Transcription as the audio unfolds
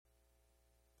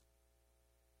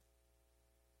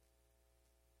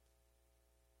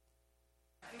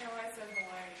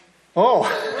Oh,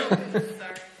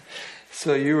 Sorry.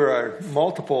 so you are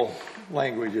multiple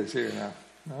languages here now.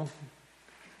 No?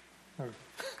 I'm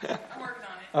working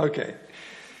on it. Okay.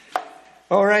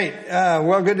 All right.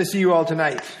 Well, good to see you all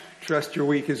tonight. Trust your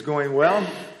week is going well.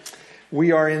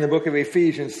 We are in the book of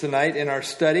Ephesians tonight in our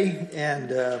study,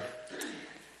 and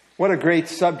what a great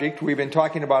subject. We've been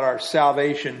talking about our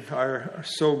salvation, our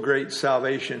so great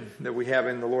salvation that we have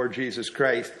in the Lord Jesus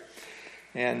Christ.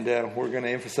 And we're going to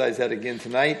emphasize that again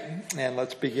tonight. And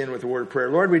let's begin with a word of prayer.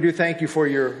 Lord, we do thank you for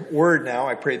your word now.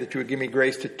 I pray that you would give me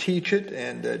grace to teach it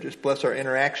and just bless our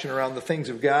interaction around the things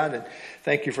of God. And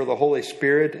thank you for the Holy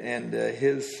Spirit and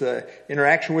his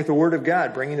interaction with the word of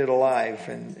God, bringing it alive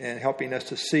and helping us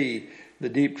to see the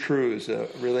deep truths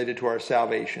related to our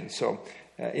salvation. So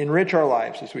enrich our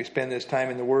lives as we spend this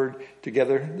time in the word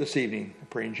together this evening. I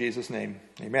pray in Jesus' name.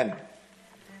 Amen.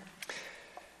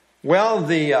 Well,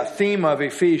 the theme of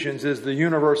Ephesians is the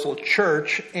universal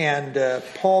church, and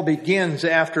Paul begins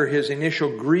after his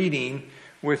initial greeting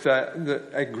with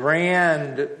the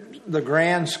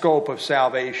grand scope of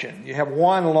salvation. You have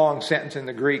one long sentence in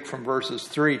the Greek from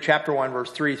chapter 1,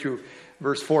 verse 3 through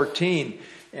verse 14,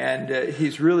 and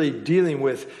he's really dealing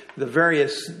with the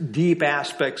various deep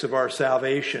aspects of our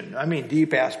salvation. I mean,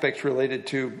 deep aspects related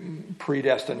to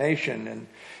predestination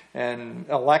and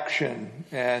election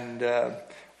and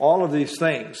all of these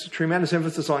things. Tremendous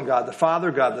emphasis on God the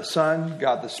Father, God the Son,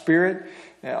 God the Spirit.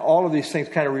 All of these things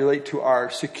kind of relate to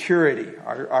our security,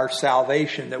 our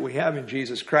salvation that we have in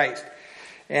Jesus Christ.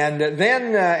 And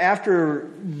then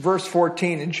after verse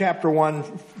 14 in chapter 1,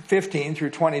 15 through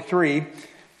 23,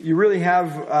 you really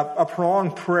have a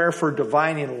prolonged prayer for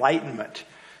divine enlightenment,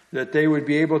 that they would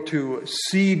be able to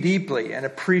see deeply and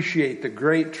appreciate the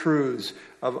great truths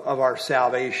of our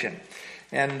salvation.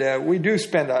 And we do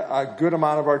spend a good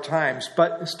amount of our time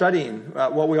studying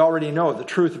what we already know, the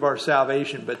truth of our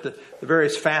salvation, but the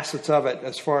various facets of it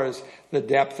as far as the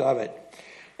depth of it.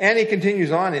 And he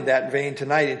continues on in that vein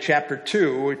tonight in chapter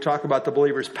 2. We talk about the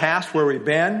believer's past, where we've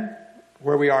been,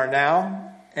 where we are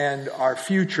now, and our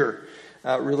future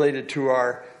related to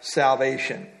our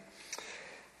salvation.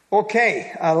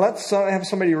 Okay, let's have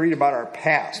somebody read about our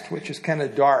past, which is kind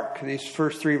of dark. These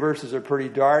first three verses are pretty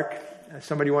dark.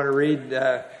 Somebody want to read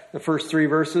the first three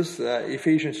verses?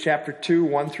 Ephesians chapter 2,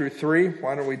 1 through 3.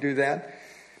 Why don't we do that?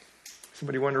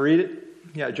 Somebody want to read it?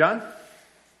 Yeah, John?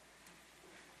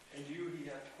 And you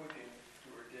he hath quickened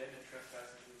who were dead in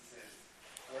trespasses and sins,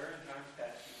 where in times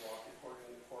past you walked according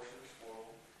to the course of this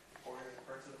world, according to the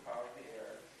prince of the power of the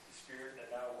air, the spirit that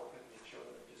now worketh in the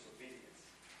children of disobedience,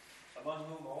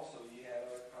 among whom also ye had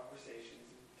our conversations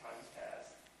in times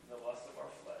past, in the lust of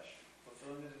our flesh,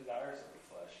 fulfilling the desires of the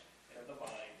flesh, and of the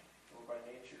mind, who were by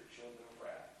nature children of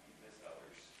wrath, even as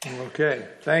others. Okay,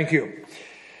 thank you.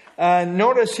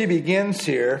 Notice he begins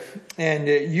here, and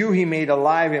you he made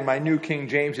alive in my New King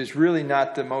James is really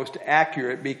not the most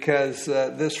accurate, because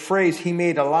this phrase, he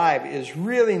made alive, is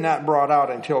really not brought out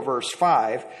until verse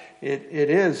 5. It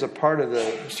is a part of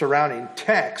the surrounding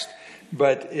text,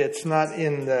 but it's not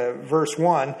in the verse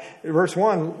 1. Verse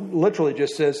 1 literally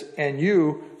just says, and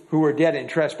you who were dead in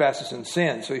trespasses and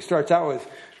sins. So he starts out with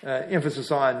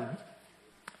emphasis on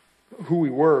who we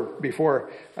were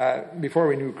before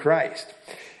we knew Christ.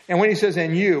 And when he says,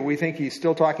 and you, we think he's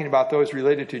still talking about those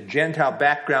related to Gentile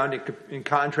background in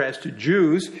contrast to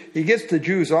Jews. He gets to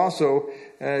Jews also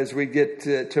as we get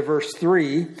to verse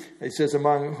 3. He says,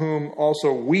 among whom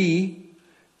also we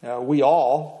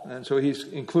all, and so he's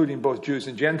including both Jews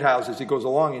and Gentiles as he goes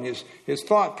along in his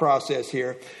thought process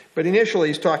here. But initially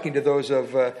he's talking to those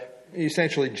of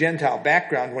essentially Gentile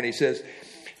background when he says,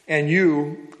 and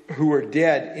you who were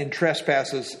dead in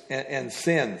trespasses and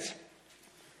sins.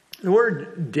 The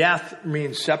word death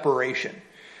means separation.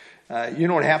 You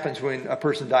know what happens when a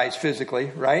person dies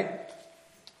physically, right?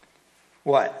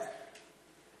 What?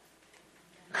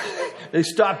 They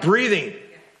stop breathing.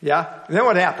 Yeah? And then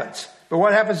what happens? But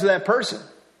what happens to that person?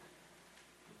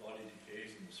 The body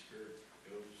decays and the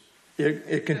spirit goes.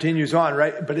 It continues on,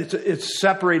 right? But it's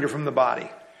separated from the body.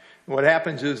 What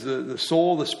happens is the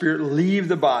soul, the spirit leave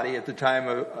the body at the time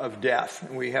of death.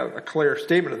 And we have a clear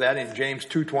statement of that in James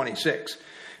 2:26.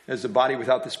 As the body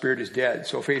without the spirit is dead,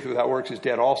 so faith without works is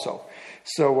dead also.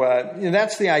 So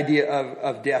that's the idea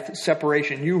of death,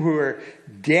 separation. You who are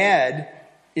dead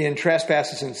in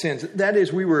trespasses and sins, that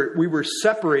is, we were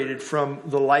separated from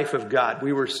the life of God.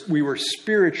 We were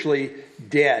spiritually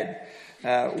dead.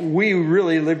 We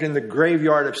really lived in the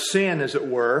graveyard of sin, as it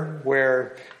were,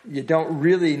 where you don't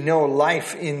really know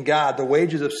life in God. The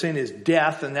wages of sin is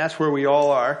death, and that's where we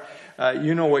all are.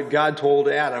 You know what God told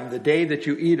Adam. The day that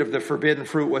you eat of the forbidden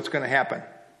fruit, what's going to happen?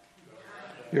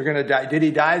 You're going to die. Did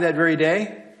he die that very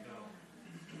day?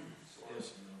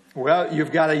 Well,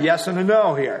 you've got a yes and a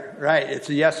no here, right? It's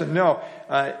a yes and no.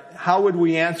 How would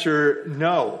we answer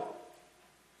no?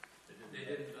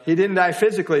 He didn't die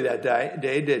physically that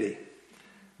day, did he?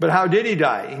 But how did he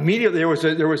die? Immediately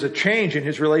there was a change in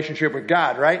his relationship with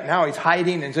God, right? Now he's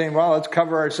hiding and saying, well, let's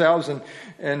cover ourselves.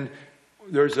 And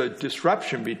there's a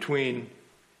disruption between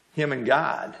him and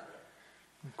God.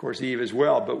 Of course, Eve as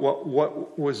well. But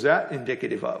what was that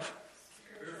indicative of?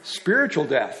 Spiritual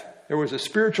death. There was a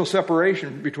spiritual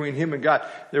separation between him and God.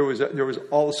 There was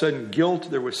all of a sudden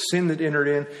guilt. There was sin that entered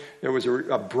in. There was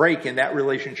a break in that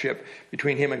relationship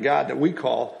between him and God that we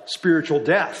call spiritual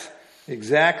death.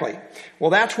 Exactly. Well,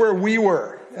 that's where we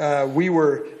were. We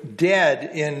were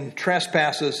dead in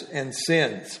trespasses and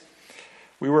sins.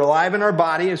 We were alive in our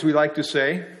body, as we like to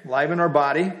say, alive in our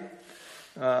body,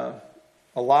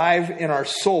 alive in our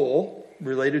soul,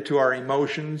 related to our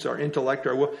emotions, our intellect,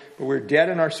 our will, but we're dead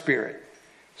in our spirit.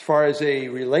 As far as a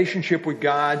relationship with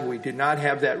God, we did not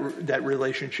have that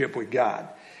relationship with God.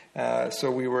 So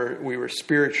we were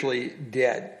spiritually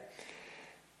dead.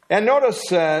 And notice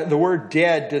the word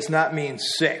dead does not mean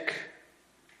sick.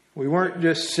 We weren't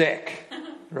just sick,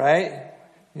 right?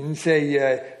 You didn't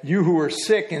say, you who were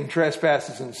sick in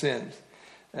trespasses and sins.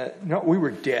 No, we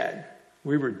were dead.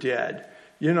 We were dead.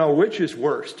 You know, which is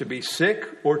worse, to be sick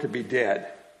or to be dead?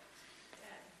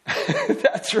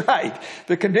 That's right.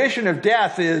 The condition of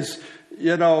death is,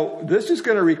 this is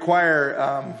going to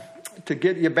require, to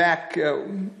get you back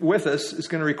with us, is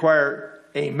going to require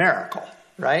a miracle,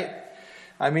 right?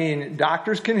 I mean,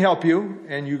 doctors can help you,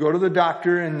 and you go to the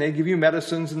doctor, and they give you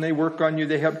medicines, and they work on you,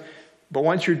 they help. But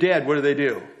once you're dead, what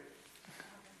do?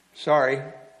 Sorry,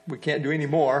 we can't do any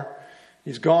more.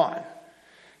 He's gone.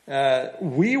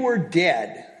 We were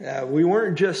dead. We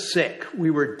weren't just sick.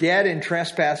 We were dead in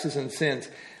trespasses and sins.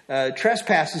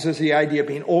 Trespasses is the idea of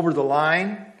being over the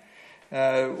line.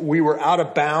 We were out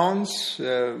of bounds.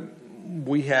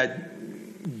 We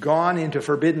had gone into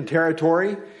forbidden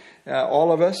territory,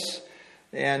 all of us.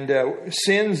 And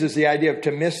sins is the idea of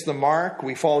to miss the mark.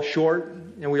 We fall short,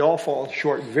 and we all fall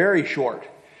short, very short.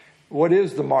 What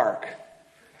is the mark?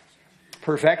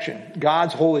 Perfection.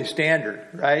 God's holy standard,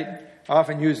 right? I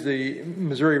often use the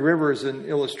Missouri River as an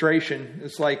illustration.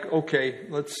 It's like, okay,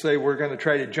 let's say we're going to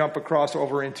try to jump across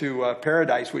over into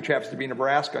paradise, which happens to be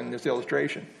Nebraska in this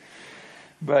illustration.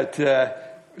 But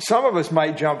some of us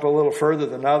might jump a little further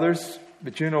than others.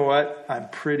 But you know what? I'm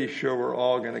pretty sure we're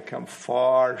all going to come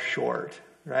far short,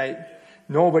 right?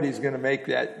 Nobody's going to make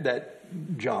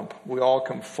that jump. We all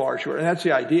come far short. And that's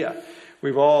the idea.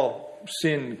 We've all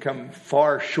sinned, come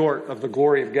far short of the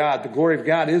glory of God. The glory of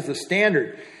God is the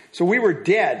standard. So we were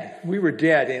dead. We were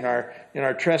dead in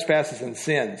our trespasses and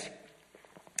sins.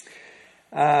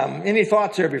 Any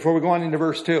thoughts there before we go on into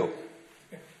verse 2?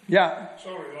 Yeah.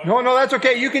 Sorry. No, that's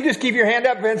okay. You can just keep your hand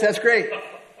up, Vince. That's great.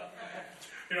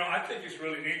 I think it's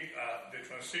really neat, the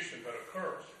transition that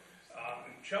occurs.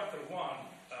 In chapter 1,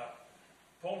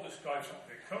 Paul describes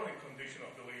the current condition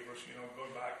of believers,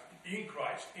 going back in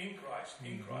Christ.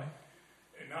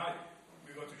 And now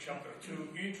we go to chapter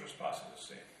 2, in trespasses and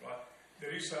sin, right?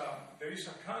 There is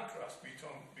a contrast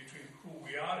between who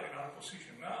we are and our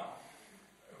position now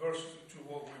versus to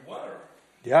what we were.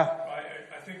 Yeah. Right?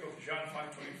 I think of John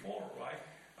 5:24, right?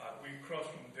 We cross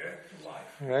from death to life.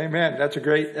 Amen. That's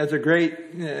a great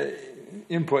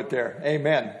input there.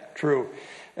 Amen. True.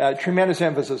 Tremendous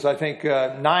emphasis. I think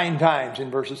 9 times in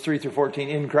verses 3 through 14.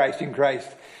 In Christ,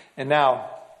 and now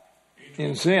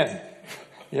in sin.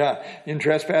 Yeah, in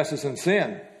trespasses and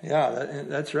sin. Yeah,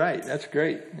 that's right. That's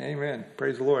great. Amen.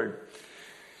 Praise the Lord.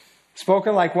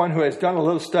 Spoken like one who has done a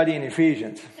little study in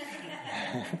Ephesians.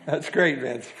 That's great,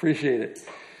 Vince. Appreciate it.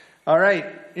 All right.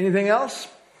 Anything else?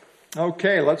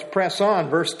 Okay, let's press on.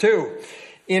 Verse 2.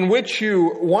 In which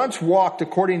you once walked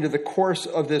according to the course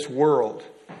of this world.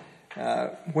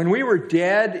 When we were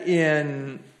dead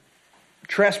in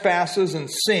trespasses and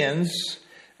sins,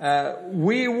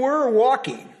 we were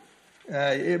walking.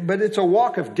 But it's a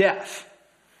walk of death.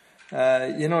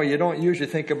 You don't usually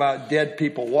think about dead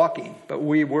people walking, but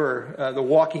we were the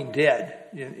walking dead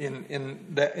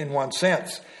in one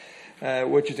sense.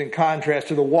 Which is in contrast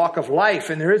to the walk of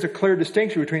life. And there is a clear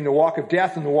distinction between the walk of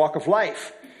death and the walk of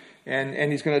life.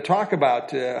 And he's going to talk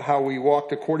about how we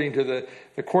walked according to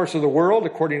the course of the world,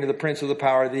 according to the prince of the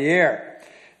power of the air.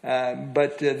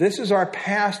 But this is our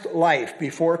past life.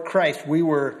 Before Christ, we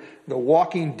were the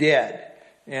walking dead.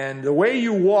 And the way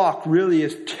you walk really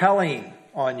is telling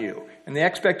on you. And the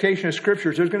expectation of Scripture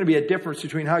is there's going to be a difference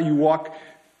between how you walk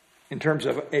in terms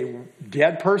of a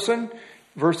dead person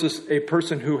versus a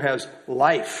person who has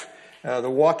life. The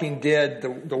walking dead,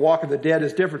 the walk of the dead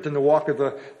is different than the walk of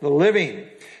the living.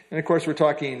 And of course, we're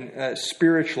talking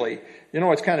spiritually. You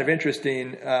know, it's kind of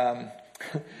interesting.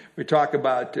 We talk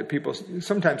about people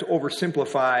sometimes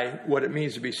oversimplify what it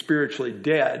means to be spiritually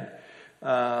dead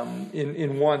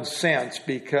in one sense,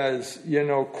 because, you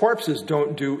know, corpses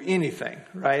don't do anything,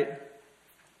 right?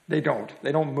 They don't.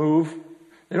 They don't move.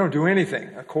 They don't do anything,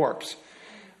 a corpse.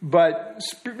 But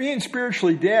being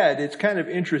spiritually dead, it's kind of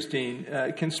interesting.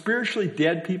 Can spiritually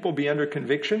dead people be under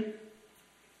conviction?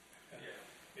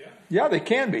 Yeah, they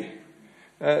can be.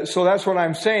 So that's what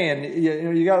I'm saying.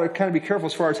 You got to kind of be careful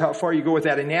as far as how far you go with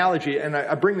that analogy. And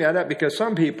I bring that up because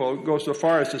some people go so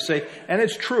far as to say, and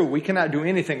it's true, we cannot do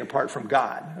anything apart from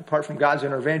God, apart from God's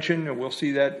intervention. And we'll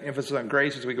see that emphasis on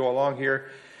grace as we go along here.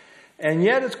 And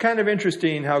yet it's kind of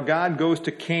interesting how God goes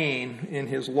to Cain in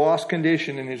his lost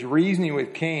condition, in his reasoning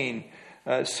with Cain.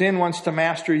 Sin wants to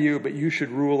master you, but you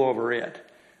should rule over it.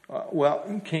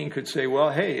 Well, Cain could say,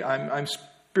 well, hey, I'm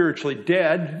spiritually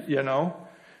dead, you know.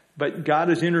 But God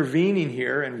is intervening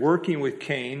here and working with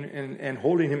Cain and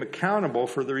holding him accountable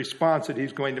for the response that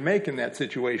he's going to make in that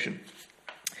situation.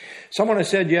 Someone has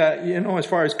said, yeah, you know, as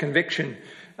far as conviction,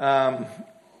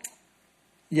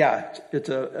 yeah, it's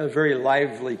a very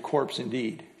lively corpse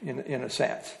indeed, in a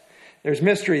sense. There's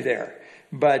mystery there.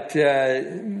 But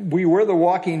we were the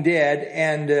walking dead,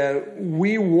 and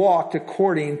we walked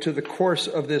according to the course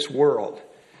of this world.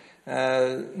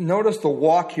 Notice the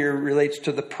walk here relates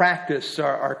to the practice,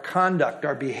 our conduct,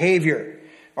 our behavior,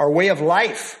 our way of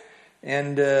life.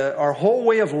 And our whole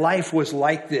way of life was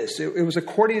like this. It was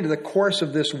according to the course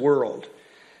of this world.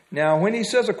 Now, when he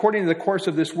says according to the course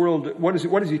of this world, what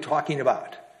is he talking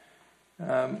about?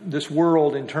 This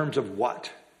world in terms of what?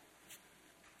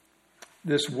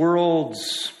 This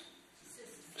world's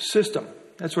system.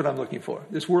 That's what I'm looking for.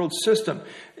 This world system.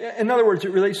 In other words,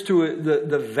 it relates to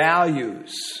the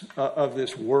values of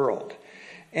this world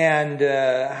and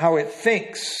how it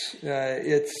thinks,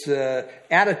 its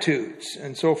attitudes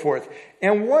and so forth.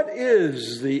 And what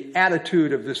is the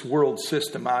attitude of this world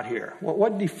system out here?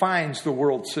 What defines the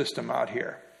world system out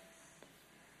here?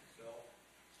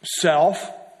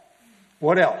 Self.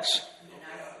 What else?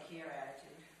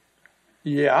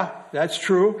 Yeah, that's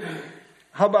true.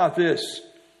 How about this?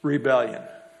 Rebellion.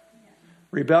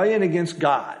 Rebellion against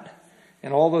God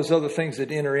and all those other things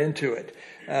that enter into it.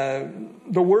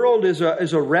 The world is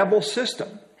a rebel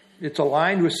system. It's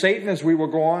aligned with Satan, as we will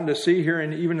go on to see here,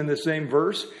 and even in the same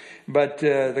verse. But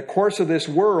the course of this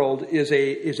world is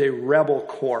a rebel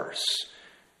course.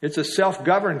 It's a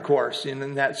self-governed course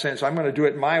in that sense. I'm going to do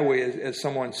it my way, as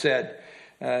someone said.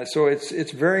 So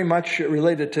it's very much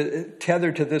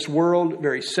tethered to this world,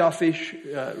 very selfish,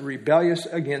 rebellious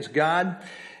against God.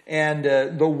 And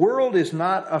the world is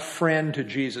not a friend to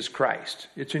Jesus Christ.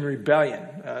 It's in rebellion.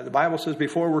 The Bible says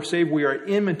before we're saved, we are at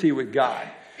enmity with God.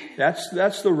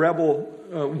 That's the rebel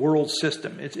world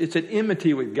system. It's at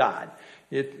enmity with God.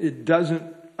 It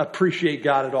doesn't appreciate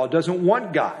God at all. It doesn't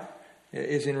want God. It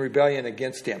is in rebellion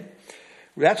against Him.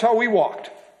 That's how we walked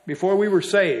before we were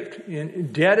saved.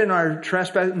 Dead in our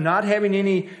trespass, not having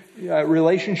any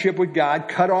relationship with God,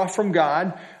 cut off from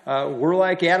God. We're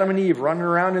like Adam and Eve running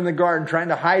around in the garden trying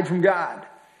to hide from God.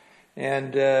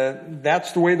 And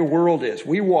that's the way the world is.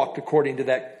 We walked according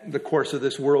to the course of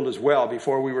this world as well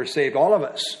before we were saved. All of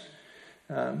us.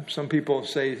 Some people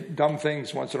say dumb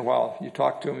things once in a while. You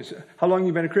talk to them and say, how long have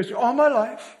you been a Christian? All my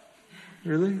life.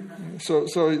 Really? So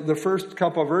the first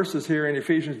couple of verses here in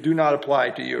Ephesians do not apply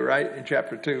to you, right? In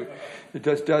chapter 2. It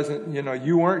just doesn't,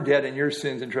 you weren't dead in your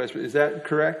sins and trespasses. Is that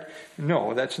correct?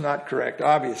 No, that's not correct,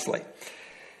 obviously.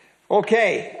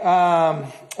 Okay,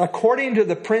 according to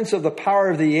the prince of the power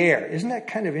of the air. Isn't that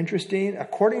kind of interesting?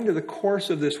 According to the course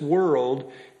of this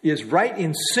world is right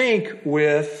in sync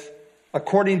with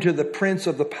according to the prince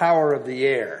of the power of the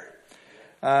air.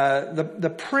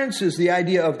 The prince is the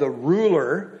idea of the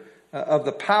ruler, of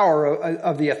the power,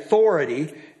 of the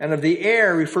authority, and of the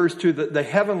air refers to the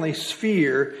heavenly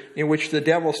sphere in which the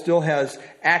devil still has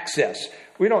access.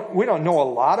 We don't know a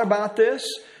lot about this.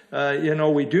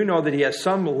 We do know that he has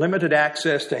some limited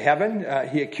access to heaven.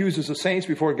 He accuses the saints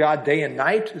before God day and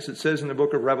night, as it says in the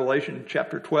book of Revelation,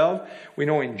 chapter 12. We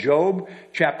know in Job,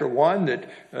 chapter 1,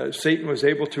 that Satan was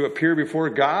able to appear before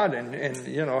God and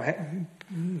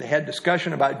they had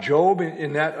discussion about Job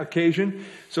in that occasion.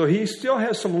 So he still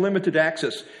has some limited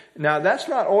access. Now, that's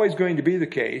not always going to be the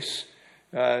case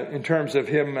in terms of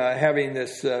him having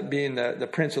this, being the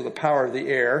prince of the power of the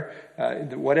air,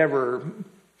 whatever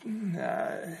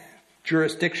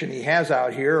jurisdiction he has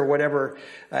out here, or whatever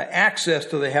access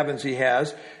to the heavens he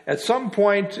has. At some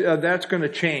point, that's going to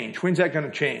change. When's that going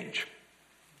to change?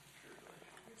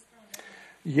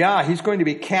 Yeah, he's going to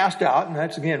be cast out, and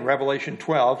that's again Revelation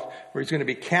 12, where he's going to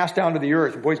be cast down to the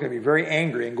earth. The boy's going to be very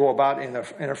angry and go about in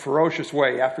a ferocious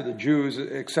way after the Jews,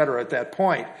 etc. at that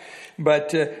point.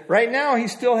 But right now, he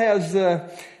still has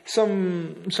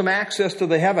some access to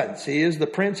the heavens. He is the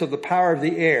prince of the power of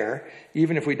the air,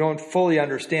 even if we don't fully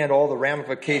understand all the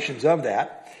ramifications of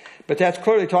that. But that's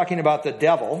clearly talking about the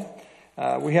devil.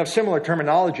 We have similar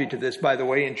terminology to this, by the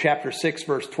way, in chapter 6,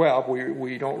 verse 12.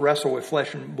 We don't wrestle with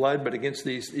flesh and blood, but against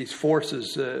these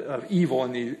forces of evil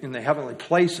in the heavenly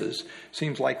places.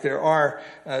 Seems like there are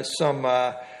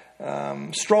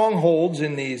some strongholds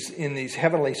in these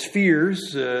heavenly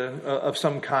spheres of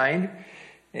some kind.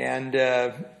 And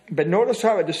but notice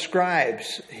how it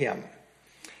describes him.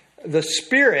 The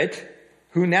Spirit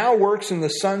who now works in the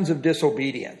sons of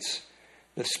disobedience.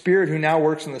 The Spirit who now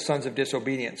works in the sons of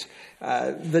disobedience.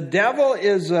 The devil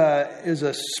is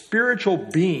a spiritual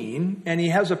being, and he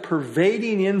has a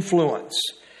pervading influence.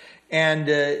 And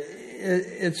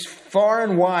it's far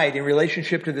and wide in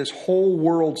relationship to this whole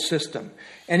world system.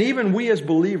 And even we as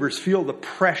believers feel the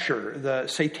pressure, the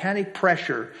satanic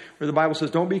pressure, where the Bible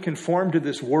says, don't be conformed to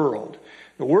this world.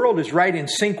 The world is right in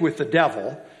sync with the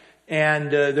devil, and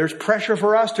there's pressure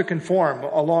for us to conform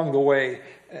along the way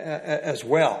as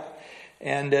well.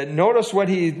 And notice what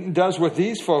he does with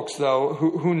these folks, though,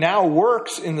 who now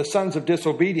works in the sons of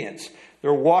disobedience.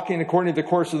 They're walking according to the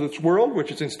course of this world,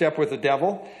 which is in step with the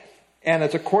devil. And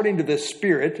it's according to this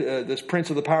Spirit, this prince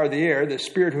of the power of the air, this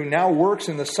Spirit who now works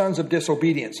in the sons of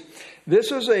disobedience.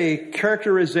 This is a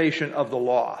characterization of the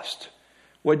lost.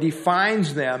 What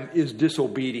defines them is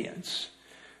disobedience.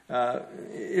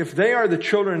 If they are the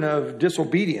children of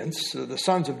disobedience, the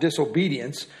sons of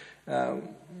disobedience,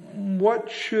 what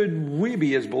should we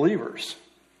be as believers?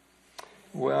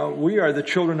 Well, we are the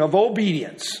children of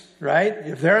obedience, right?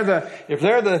 If they're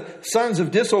the sons of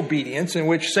disobedience, in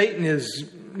which Satan is,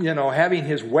 having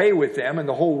his way with them, and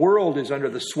the whole world is under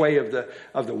the sway of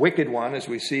the wicked one, as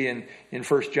we see in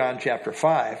 1 John chapter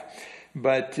 5.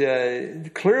 But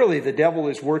clearly, the devil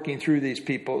is working through these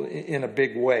people in a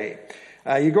big way.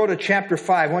 You go to chapter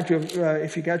 5. I want you,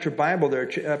 if you got your Bible there,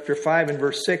 chapter 5 and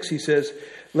verse 6, he says,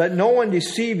 "Let no one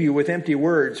deceive you with empty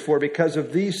words, for because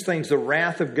of these things the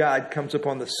wrath of God comes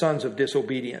upon the sons of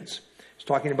disobedience." It's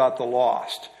talking about the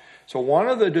lost. So one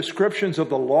of the descriptions of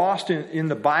the lost in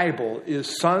the Bible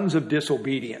is sons of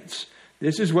disobedience.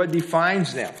 This is what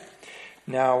defines them.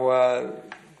 Now,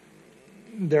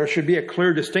 there should be a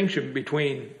clear distinction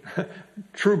between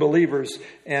true believers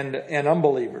and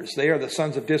unbelievers. They are the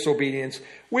sons of disobedience.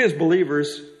 We as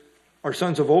believers are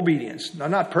sons of obedience. Now,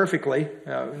 not perfectly.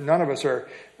 None of us are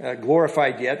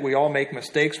glorified yet. We all make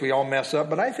mistakes. We all mess up.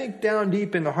 But I think down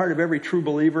deep in the heart of every true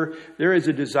believer, there is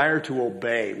a desire to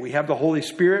obey. We have the Holy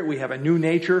Spirit. We have a new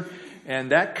nature.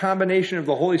 And that combination of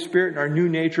the Holy Spirit and our new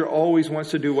nature always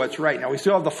wants to do what's right. Now, we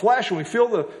still have the flesh, and we feel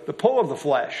the pull of the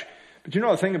flesh. But you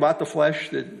know the thing about the flesh,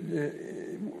 that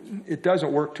it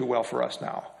doesn't work too well for us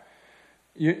now.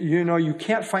 You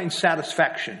can't find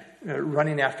satisfaction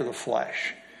running after the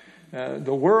flesh.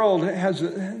 The world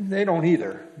they don't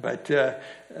either, but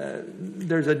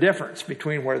there's a difference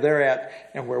between where they're at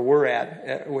and where we're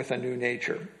at with a new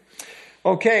nature.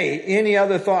 Okay, any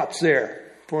other thoughts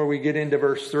there before we get into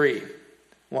verse 3?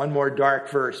 One more dark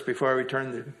verse before we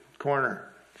turn the corner.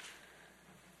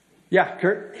 Yeah,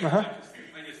 Kurt? Uh-huh.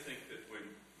 I just think that when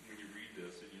you read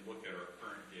this and you look at our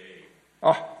current day,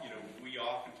 we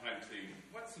oftentimes say,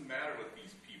 what's the matter with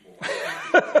these people?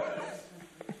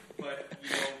 But,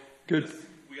 good.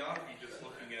 We ought to be just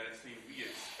looking at it saying we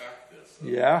expect this of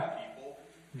people.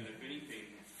 And if anything,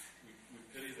 we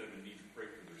pity them and need to pray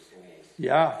for their souls.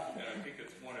 Yeah. And I think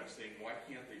it's one of saying, why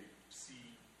can't they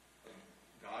see a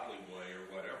godly way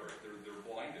or whatever? They're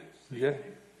blinded. Yeah.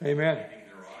 Amen.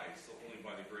 Their eyes, so only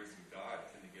by the grace of God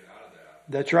can they get out of that.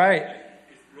 That's right.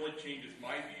 It really changes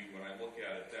my view when I look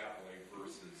at it that way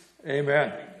versus Amen.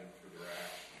 them for their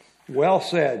actions. Well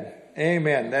said.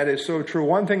 Amen. That is so true.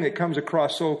 One thing that comes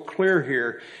across so clear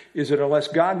here is that unless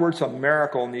God works a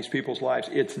miracle in these people's lives,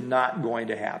 it's not going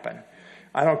to happen.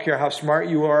 I don't care how smart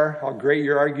you are, how great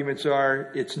your arguments are,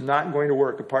 it's not going to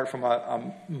work apart from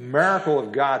a miracle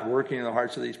of God working in the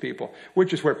hearts of these people,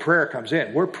 which is where prayer comes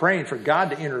in. We're praying for God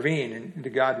to intervene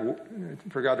and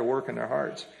for God to work in their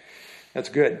hearts. That's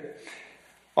good.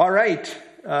 All right.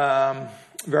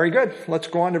 Very good. Let's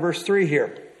go on to verse 3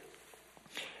 here.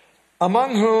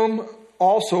 "Among whom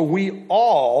also we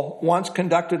all once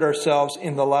conducted ourselves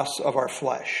in the lusts of our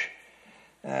flesh."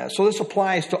 So this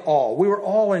applies to all. We were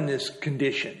all in this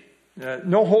condition.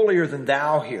 No holier than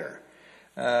thou here.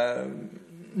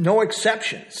 No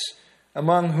exceptions.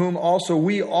 among whom also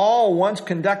we all once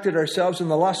conducted ourselves in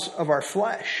the lusts of our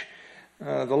flesh.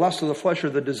 The lusts of the flesh are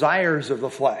the desires of the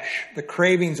flesh, the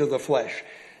cravings of the flesh,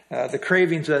 the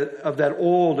cravings of that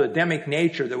old Adamic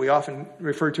nature that we often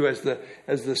refer to as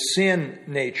the sin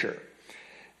nature.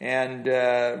 And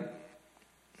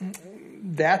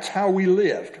that's how we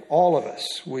lived, all of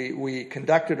us. We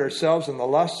conducted ourselves in the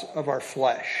lusts of our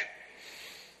flesh,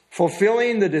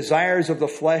 fulfilling the desires of the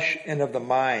flesh and of the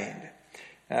mind.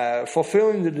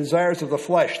 Fulfilling the desires of the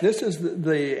flesh. This is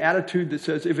the attitude that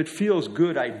says, if it feels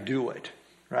good, I do it.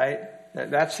 Right?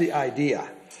 That's the idea.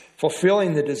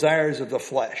 Fulfilling the desires of the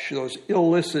flesh, those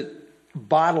illicit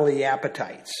bodily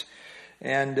appetites.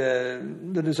 And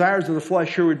the desires of the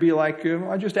flesh here would be like,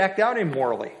 I just act out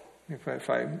immorally. If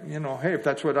I, if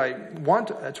that's what I want,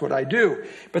 that's what I do.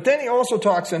 But then he also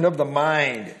talks of the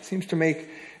mind. It seems to make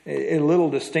a little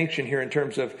distinction here in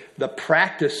terms of the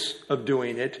practice of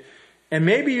doing it. And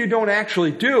maybe you don't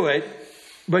actually do it,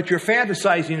 but you're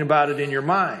fantasizing about it in your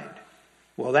mind.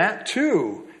 Well, that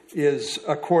too is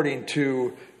according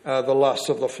to the lusts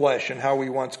of the flesh and how we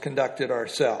once conducted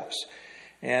ourselves.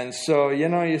 And so,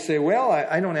 you say, well,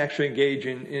 I don't actually engage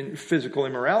in physical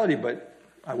immorality, but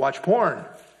I watch porn.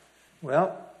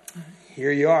 Well,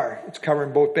 here you are. It's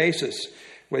covering both bases.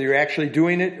 Whether you're actually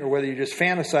doing it or whether you're just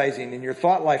fantasizing in your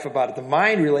thought life about it. The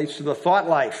mind relates to the thought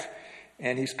life.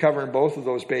 And he's covering both of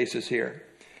those bases here.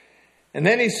 And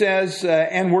then he says,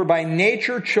 and we're by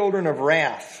nature children of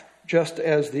wrath, just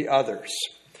as the others.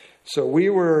 So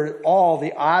we were all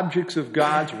the objects of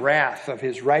God's wrath, of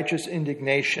his righteous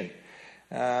indignation.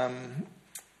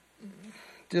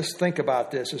 Just think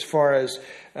about this as far as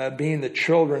being the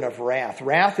children of wrath.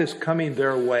 Wrath is coming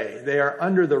their way. They are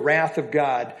under the wrath of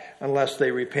God unless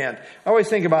they repent. I always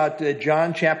think about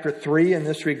John chapter 3 in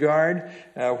this regard,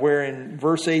 where in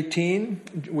verse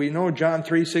 18, we know John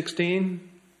 3:16,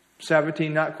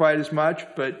 17 not quite as much,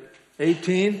 but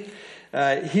 18.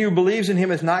 He who believes in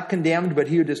him is not condemned, but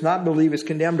he who does not believe is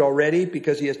condemned already,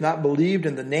 because he has not believed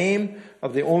in the name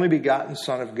of the only begotten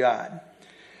Son of God.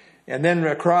 And then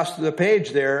across the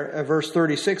page there, verse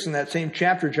 36 in that same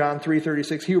chapter, John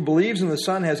 3:36, he who believes in the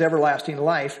Son has everlasting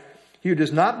life. He who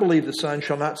does not believe the Son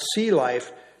shall not see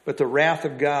life, but the wrath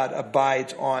of God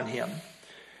abides on him.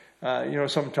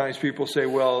 Sometimes people say,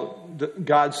 well,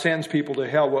 God sends people to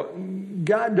hell. Well,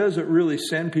 God doesn't really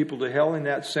send people to hell in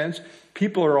that sense.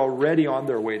 People are already on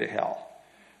their way to hell.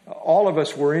 All of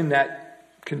us were in that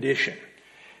condition.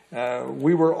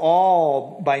 We were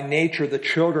all by nature the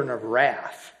children of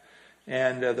wrath.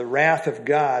 And the wrath of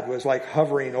God was like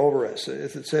hovering over us.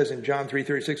 As it says in John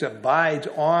 3:36, abides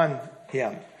on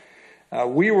him.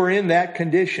 We were in that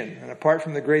condition. And apart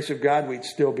from the grace of God, we'd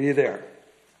still be there.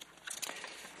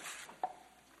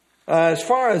 As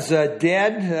far as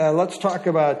dead, let's talk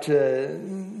about,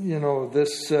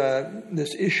 this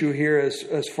issue here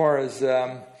as far as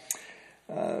the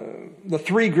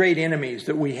three great enemies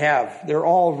that we have. They're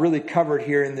all really covered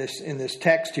here in this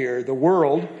text here. The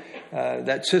world,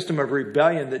 that system of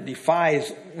rebellion that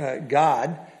defies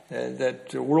God,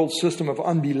 that world system of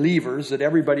unbelievers that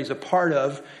everybody's a part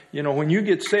of. When you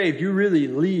get saved, you really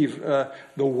leave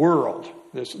the world.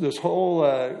 This whole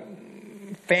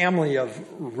family of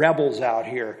rebels out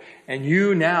here, and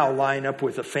you now line up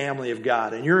with the family of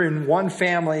God, and you're in one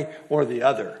family or the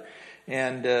other.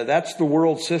 And that's the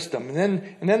world system.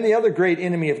 And then the other great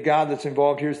enemy of God that's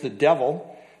involved here is the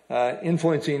devil,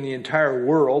 influencing the entire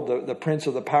world, the prince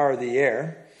of the power of the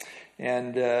air.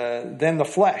 And then the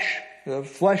flesh. The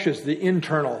flesh is the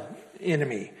internal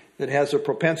enemy that has a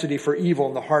propensity for evil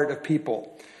in the heart of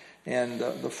people. And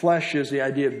the flesh is the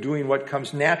idea of doing what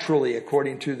comes naturally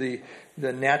according to the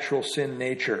natural sin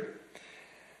nature.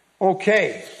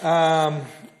 Okay.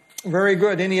 Very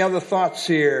good. Any other thoughts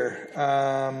here?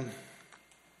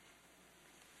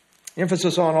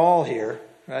 Emphasis on all here,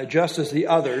 just as the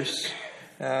others.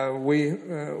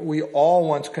 We all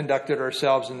once conducted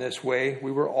ourselves in this way.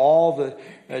 We were all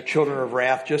the children of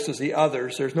wrath, just as the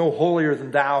others. There's no holier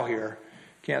than thou here.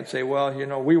 Can't say, well,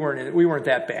 we weren't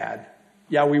that bad.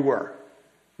 Yeah, we were.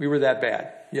 We were that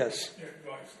bad. Yes. Yeah,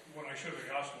 guys, when I share the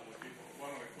gospel with people, one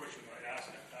of the questions I ask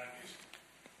at times is,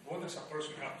 what does a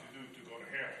person have to do to go to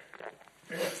hell?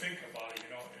 They would think about it,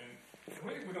 and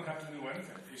really we don't have to do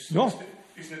anything.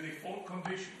 It's the default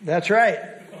condition. That's right.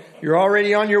 You're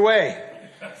already on your way.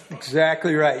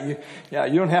 Exactly right.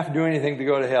 You don't have to do anything to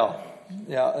go to hell.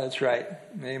 Yeah, that's right.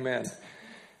 Amen.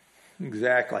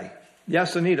 Exactly.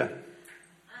 Yes, Anita.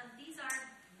 These are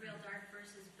real dark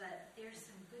verses, but there's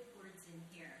some good words in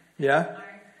here. Yeah. That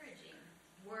are encouraging.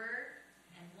 Word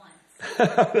and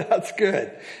once. That's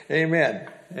good. Amen.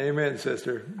 Amen,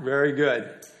 sister. Very good.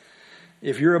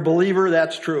 If you're a believer,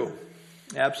 that's true.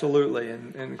 Absolutely.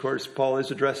 And of course, Paul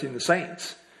is addressing the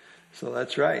saints. So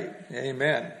that's right.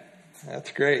 Amen.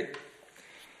 That's great.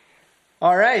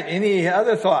 All right. Any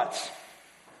other thoughts?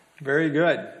 Very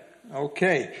good.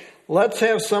 Okay. Let's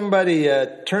have somebody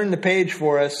turn the page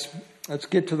for us. Let's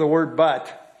get to the word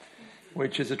but,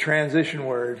 which is a transition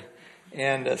word.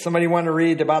 And somebody want to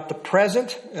read about the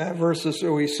present versus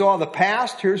we saw the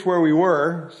past. Here's where we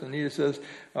were. So Anita says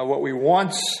what we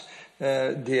once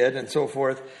did and so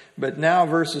forth. But now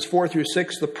verses 4 through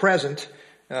 6, the present.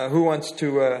 Who wants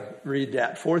to read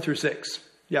that? 4 through 6.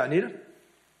 Yeah, Anita?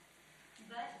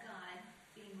 But God,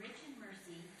 being rich in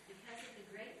mercy, because of the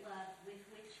great love with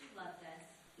which He loved us,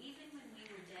 even when we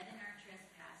were dead in our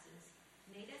trespasses,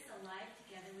 made us alive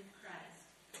together with Christ.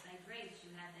 By grace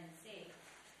you have been saved,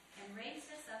 and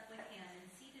raised us up with Him and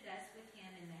seated us with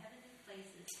Him in the heavenly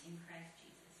places in Christ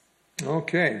Jesus.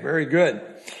 Okay, very good.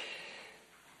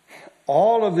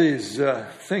 All of these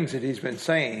things that he's been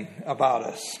saying about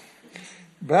us.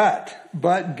 But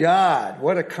God,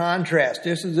 what a contrast.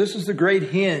 This is the great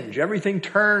hinge. Everything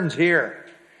turns here.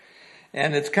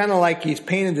 And it's kind of like he's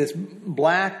painted this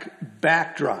black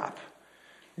backdrop.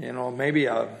 Maybe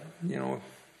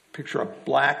picture a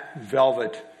black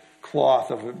velvet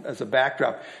cloth as a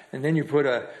backdrop. And then you put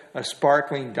a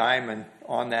sparkling diamond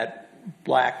on that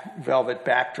black velvet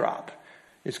backdrop.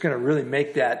 It's going to really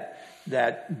make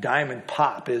that diamond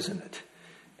pop, isn't it?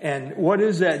 And what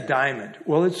is that diamond?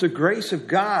 Well, it's the grace of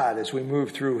God as we move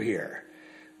through here.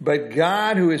 But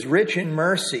God, who is rich in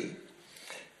mercy.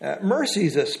 Mercy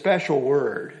is a special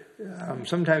word.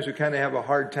 Sometimes we kind of have a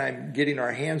hard time getting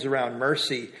our hands around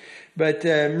mercy. But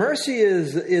mercy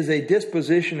is a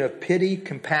disposition of pity,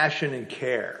 compassion, and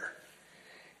care.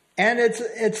 And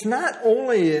it's not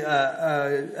only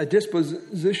a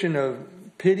disposition of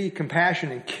pity,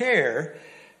 compassion, and care,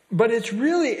 but it's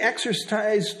really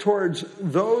exercised towards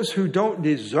those who don't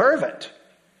deserve it,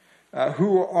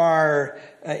 who are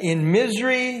in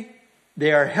misery,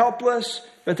 they are helpless,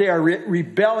 but they are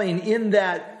rebelling in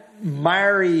that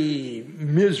miry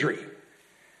misery.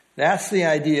 That's the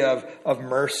idea of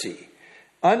mercy.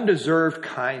 Undeserved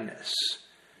kindness.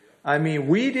 I mean,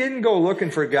 we didn't go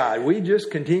looking for God. We just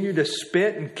continued to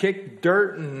spit and kick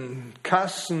dirt and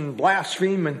cuss and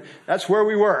blaspheme, and that's where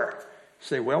we were.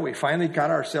 Say, well, we finally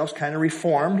got ourselves kind of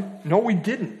reformed. No, we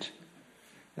didn't.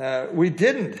 We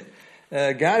didn't.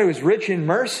 God who is rich in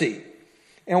mercy.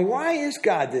 And why is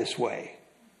God this way?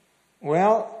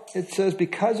 Well, it says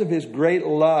because of His great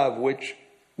love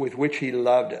with which He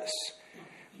loved us.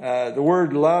 The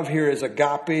word love here is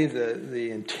agape,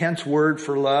 the intense word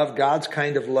for love, God's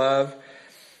kind of love.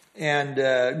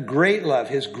 And great love,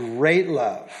 His great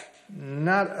love.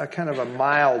 Not a kind of a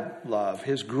mild love.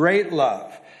 His great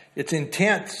love. It's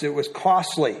intense. It was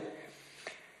costly.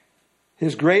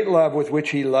 His great love with which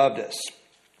He loved us.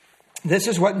 This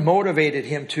is what motivated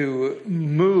Him to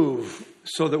move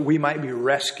so that we might be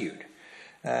rescued.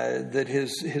 That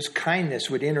his kindness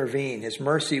would intervene. His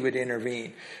mercy would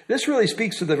intervene. This really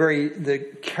speaks to the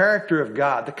character of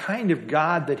God, the kind of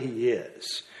God that He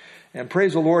is. And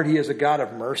praise the Lord, He is a God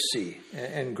of mercy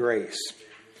and grace.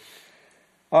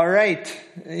 All right.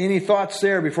 Any thoughts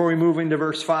there before we move into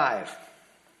verse 5?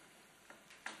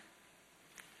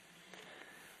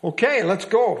 Okay, let's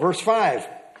go. Verse 5.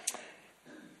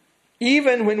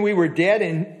 Even when we were dead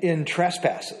in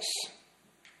trespasses.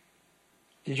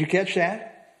 Did you catch that?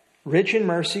 Rich in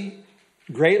mercy,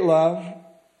 great love,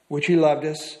 which He loved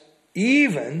us,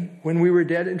 even when we were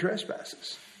dead in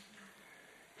trespasses.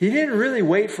 He didn't really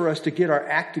wait for us to get our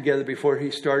act together before He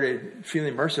started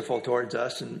feeling merciful towards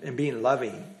us and being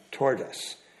loving toward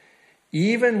us.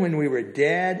 Even when we were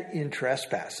dead in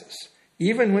trespasses.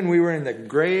 Even when we were in the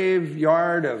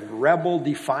graveyard of rebel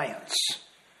defiance,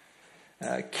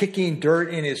 kicking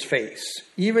dirt in His face.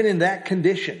 Even in that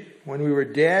condition, when we were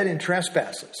dead in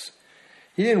trespasses.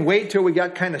 He didn't wait till we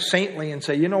got kind of saintly and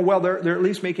say, they're at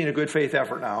least making a good faith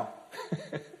effort now.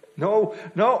 No.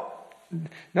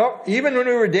 Even when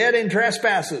we were dead in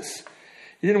trespasses.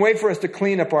 He didn't wait for us to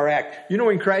clean up our act. You know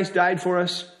when Christ died for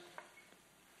us?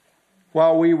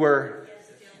 While we were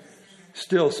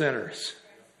still sinners.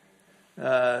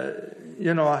 If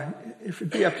it'd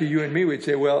be up to you and me, we'd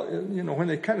say, when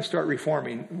they kind of start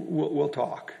reforming, we'll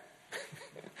talk.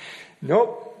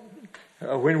 Nope.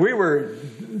 When we were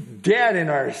dead in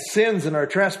our sins and our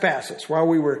trespasses,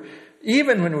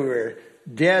 even when we were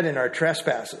dead in our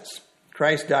trespasses,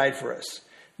 Christ died for us.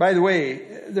 By the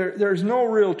way, there's no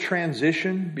real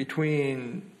transition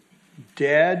between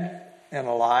dead and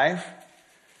alive.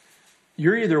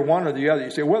 You're either one or the other. You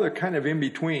say, they're kind of in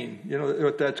between. You know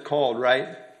what that's called, right?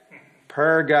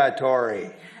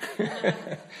 Purgatory.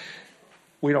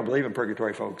 We don't believe in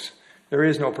purgatory, folks. There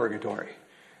is no purgatory.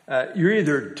 You're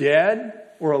either dead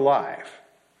or alive.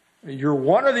 You're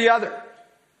one or the other.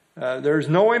 There's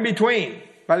no in between.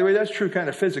 By the way, that's true kind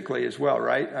of physically as well,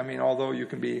 right? I mean, although you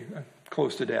can be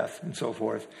close to death and so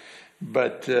forth.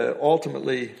 But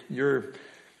ultimately, you're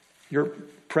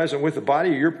present with the body,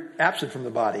 or you're absent from the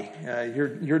body.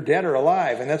 You're dead or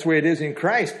alive, and that's the way it is in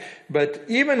Christ. But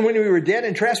even when we were dead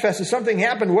in trespasses, something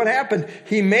happened. What happened?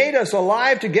 He made us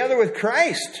alive together with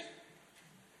Christ.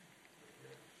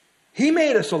 He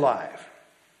made us alive.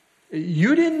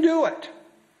 You didn't do it.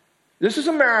 This is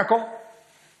a miracle.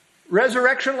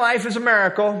 Resurrection life is a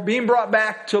miracle. Being brought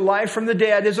back to life from the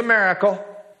dead is a miracle.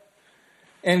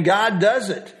 And God does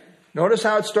it. Notice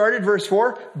how it started, verse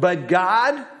 4. But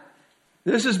God,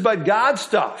 this is but God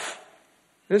stuff.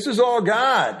 This is all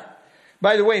God.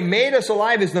 By the way, made us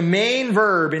alive is the main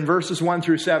verb in verses 1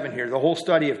 through 7 here, the whole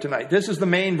study of tonight. This is the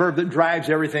main verb that drives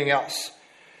everything else.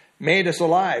 Made us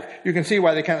alive. You can see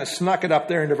why they kind of snuck it up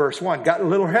there into verse 1. Got a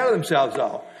little ahead of themselves,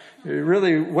 though. It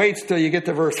really waits till you get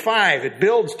to verse 5. It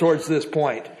builds towards this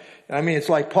point. I mean, it's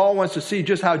like Paul wants to see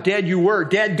just how dead you were.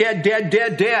 Dead, dead, dead,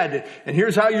 dead, dead. And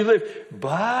here's how you live.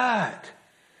 But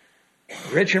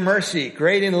rich in mercy,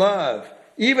 great in love,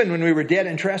 even when we were dead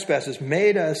in trespasses,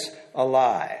 made us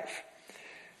alive.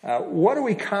 What do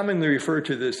we commonly refer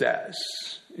to this as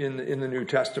in the New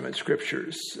Testament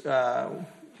scriptures?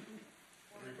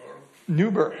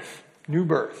 New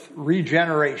birth,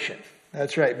 regeneration.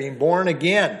 That's right, being born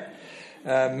again.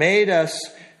 Made us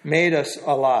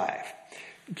alive.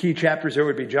 Key chapters there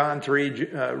would be John 3,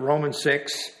 Romans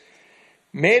 6.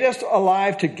 Made us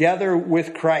alive together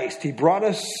with Christ. He brought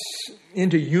us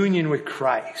into union with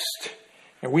Christ.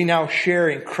 And we now share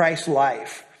in Christ's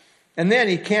life. And then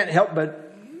he can't help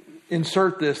but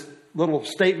insert this little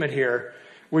statement here,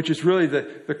 which is really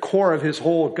the core of his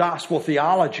whole gospel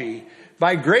theology.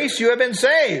 By grace you have been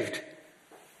saved.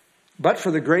 But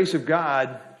for the grace of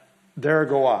God, there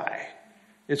go I.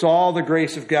 It's all the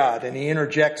grace of God. And he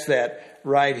interjects that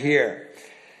right here.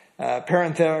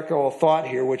 Parenthetical thought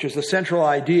here, which is the central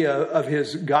idea of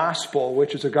his gospel,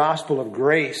 which is a gospel of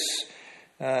grace.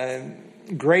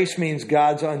 Grace means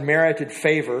God's unmerited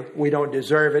favor. We don't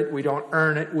deserve it. We don't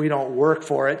earn it. We don't work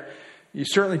for it. You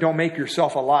certainly don't make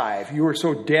yourself alive. You were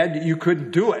so dead that you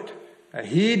couldn't do it.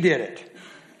 He did it.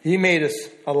 He made us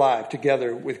alive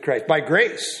together with Christ. By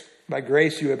grace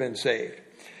you have been saved.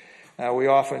 We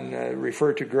often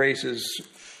refer to grace as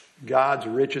God's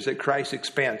riches at Christ's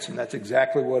expense, and that's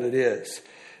exactly what it is.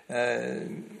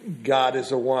 God is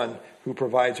the one who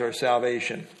provides our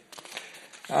salvation.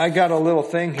 I got a little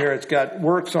thing here. It's got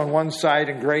works on one side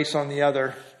and grace on the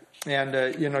other.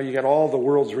 And, you got all the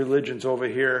world's religions over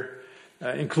here,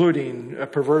 including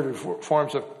perverted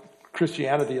forms of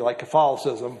Christianity like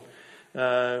Catholicism,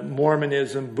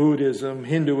 Mormonism, Buddhism,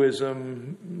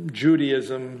 Hinduism,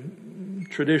 Judaism,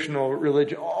 traditional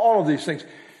religion, all of these things.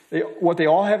 What they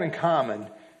all have in common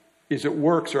is that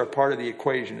works are a part of the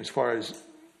equation as far as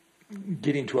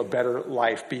getting to a better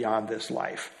life beyond this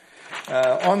life.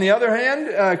 On the other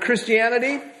hand,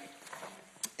 Christianity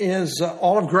is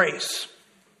all of grace.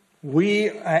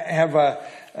 God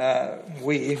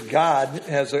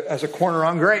has a corner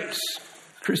on grace.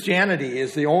 Christianity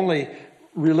is the only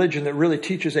religion that really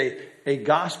teaches a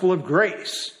gospel of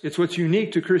grace. It's what's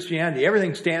unique to Christianity.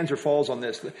 Everything stands or falls on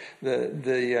this,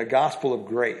 the gospel of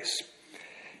grace.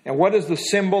 And what is the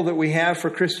symbol that we have for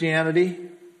Christianity?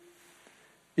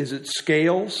 Is it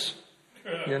scales?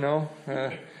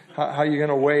 How are you going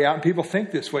to weigh out? People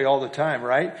think this way all the time,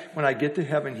 right? When I get to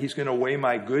heaven, he's going to weigh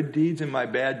my good deeds and my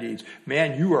bad deeds.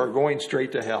 Man, you are going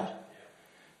straight to hell.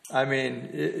 I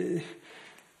mean,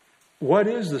 what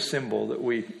is the symbol that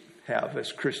we have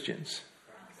as Christians?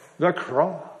 The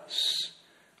cross.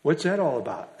 What's that all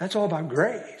about? That's all about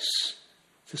grace.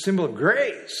 It's a symbol of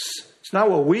grace. It's not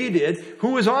what we did.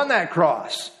 Who was on that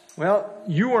cross? Well,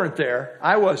 you weren't there.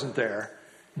 I wasn't there.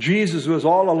 Jesus was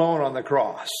all alone on the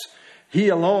cross. He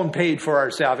alone paid for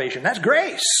our salvation. That's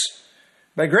grace.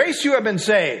 By grace you have been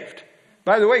saved.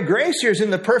 By the way, grace here is in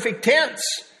the perfect tense.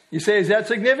 You say, is that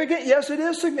significant? Yes, it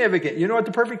is significant. You know what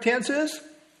the perfect tense is?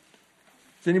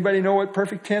 Does anybody know what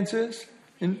perfect tense is?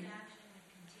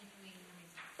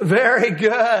 Very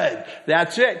good.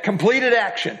 That's it. Completed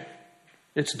action.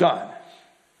 It's done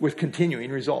with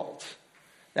continuing results.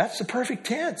 That's the perfect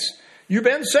tense. You've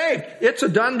been saved. It's a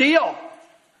done deal.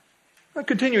 Not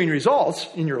continuing results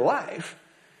in your life,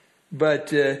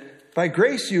 but by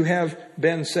grace you have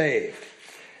been saved.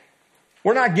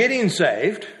 We're not getting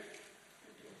saved.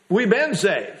 We've been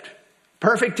saved.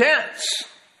 Perfect tense.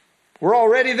 We're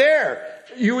already there.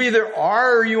 You either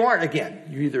are or you aren't. Again,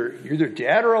 you're either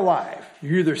dead or alive.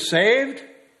 You're either saved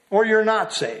or you're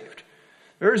not saved.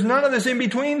 There's none of this in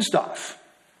between stuff.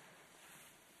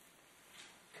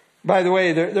 By the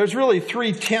way, there's really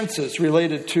 3 tenses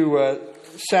related to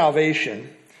salvation.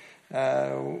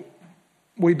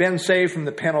 We've been saved from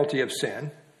the penalty of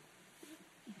sin.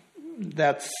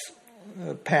 That's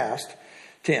past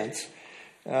tense.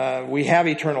 We have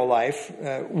eternal life.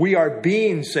 We are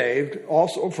being saved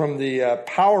also from the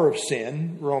power of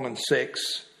sin, Romans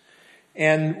 6.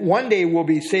 And one day we'll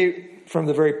be saved from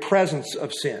the very presence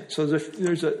of sin. So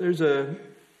there's a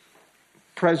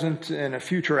present and a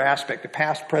future aspect, a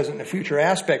past, present, and a future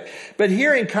aspect. But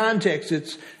here in context,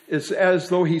 it's as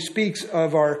though he speaks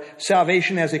of our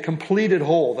salvation as a completed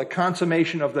whole, the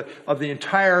consummation of the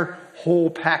entire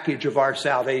whole package of our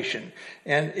salvation.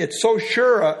 And it's so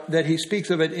sure that he speaks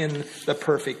of it in the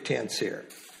perfect tense here.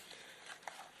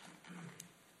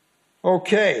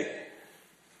 Okay.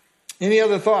 Any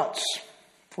other thoughts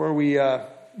before we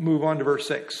move on to verse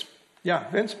 6? Yeah,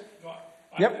 Vince? No,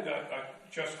 Yep. I think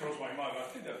that just crossed my mind. I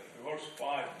think that verse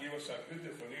 5 gives us a good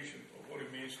definition of what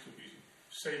it means to be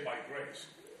saved by grace.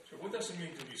 So what does it mean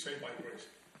to be saved by grace?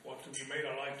 Well, to be made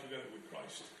alive together with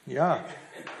Christ. Yeah,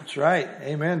 that's right.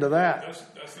 Amen to that.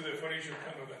 That's the definition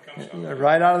kind of that comes out.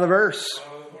 Right out of the verse.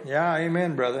 Yeah,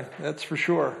 amen, brother. That's for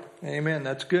sure. Amen.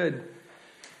 That's good.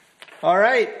 All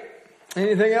right.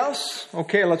 Anything else?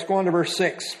 Okay, let's go on to verse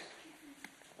 6.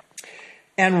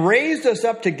 And raised us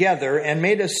up together and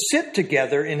made us sit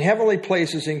together in heavenly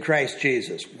places in Christ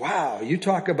Jesus. Wow, you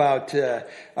talk about a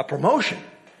promotion.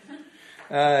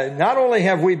 Not only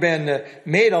have we been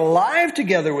made alive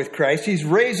together with Christ, he's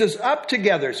raised us up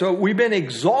together. So we've been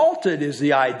exalted is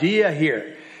the idea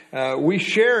here. We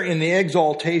share in the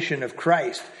exaltation of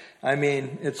Christ. I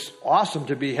mean, it's awesome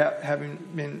to be having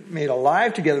been made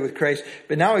alive together with Christ,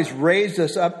 but now he's raised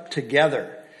us up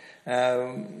together.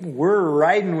 We're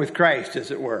riding with Christ,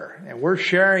 as it were, and we're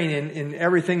sharing in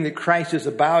everything that Christ is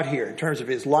about here in terms of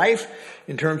his life,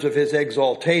 in terms of his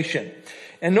exaltation.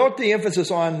 And note the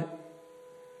emphasis on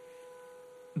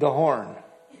the horn.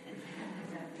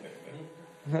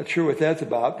 I'm not sure what that's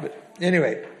about, but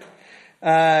anyway.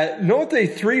 Note the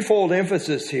threefold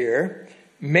emphasis here.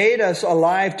 Made us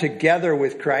alive together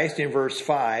with Christ in verse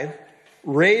 5.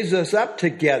 Raised us up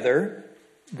together,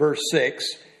 verse 6.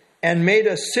 And made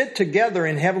us sit together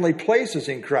in heavenly places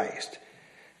in Christ.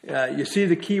 You see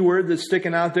the key word that's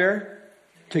sticking out there?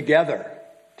 Together.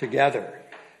 Together.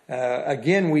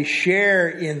 Again, we share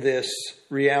in this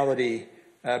reality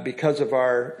because of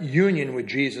our union with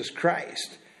Jesus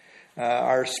Christ,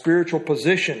 our spiritual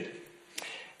position.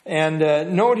 And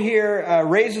note here,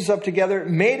 raise us up together,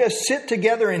 made us sit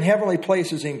together in heavenly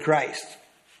places in Christ.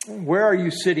 Where are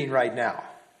you sitting right now?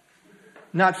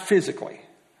 Not physically.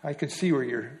 I can see where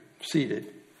you're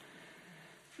seated.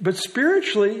 But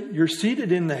spiritually, you're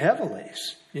seated in the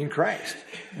heavenlies in Christ.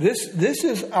 This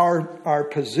is our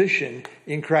position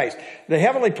in Christ. The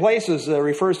heavenly places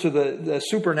refers to the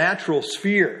supernatural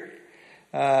sphere.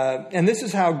 And this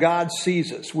is how God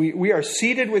sees us. We are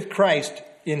seated with Christ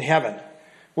in heaven.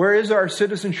 Where is our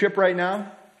citizenship right now?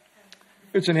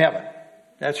 It's in heaven.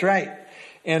 That's right.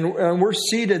 And we're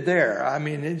seated there. I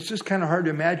mean, it's just kind of hard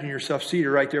to imagine yourself seated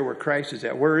right there where Christ is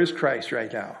at. Where is Christ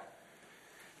right now?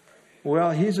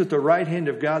 Well, he's at the right hand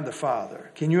of God the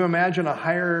Father. Can you imagine a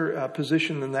higher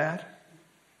position than that?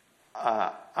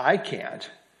 I can't.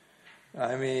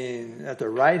 I mean, at the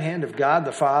right hand of God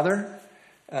the Father,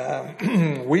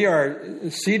 we are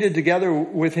seated together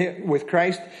with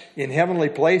Christ in heavenly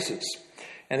places.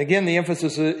 And again, the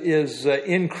emphasis is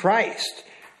in Christ.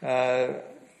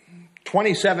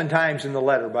 27 times in the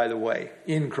letter, by the way,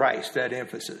 in Christ, that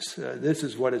emphasis. This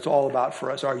is what it's all about for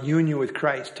us, our union with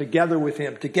Christ, together with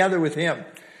him.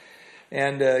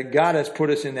 And God has put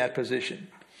us in that position.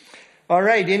 All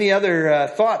right, any other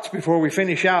thoughts before we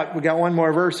finish out? We got one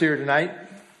more verse here tonight.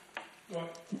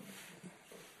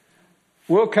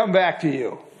 We'll come back to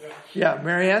you. Yeah,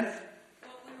 Marianne? Well,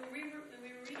 we were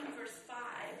reading verse 5.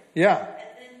 Yeah. And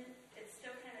then it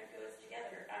still kind of goes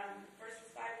together. Verses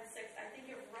 5 and 6, I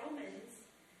think of Romans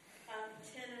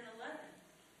 10 and 11.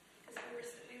 Because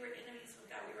we were enemies with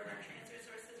God. We were on our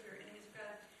transgressions. We were enemies with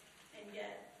God. And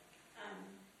yet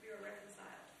we were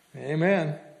reconciled.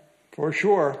 Amen. For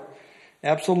sure.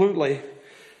 Absolutely.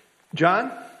 John?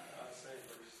 Saying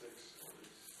verse 6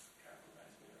 kind of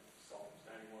reminds me of Psalms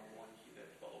 91:1. He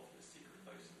that dwelleth in the secret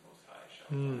place of the Most High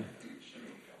shall abide under the shadow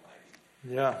of the Almighty.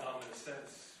 Yeah. In a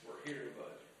sense, we're here,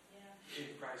 but in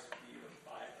Christ we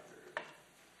abide under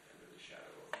the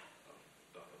shadow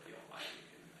of the Almighty,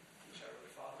 and the shadow of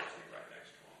the Father sitting right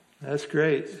next to him. That's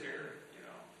great. Here,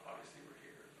 obviously we're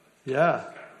Yeah.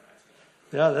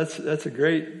 Yeah, that's a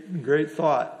great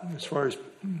thought as far as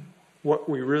who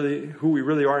we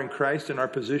really are in Christ and our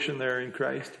position there in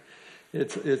Christ.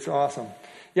 It's awesome.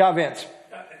 Yeah, Vince.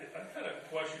 I had a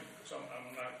question because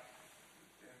I'm not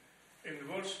in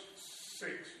verse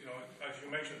 6. As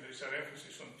you mentioned, there's an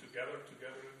emphasis on together.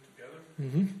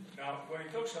 Mm-hmm. Now, when he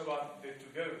talks about the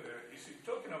together there, is he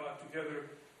talking about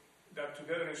that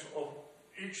togetherness of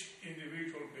each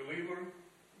individual believer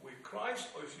with Christ,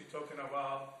 or is he talking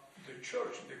about the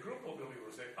church, the group of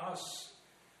believers, us,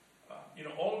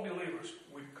 all believers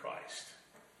with Christ?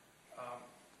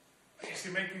 Is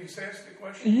it making sense, the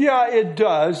question? Yeah, it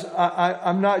does.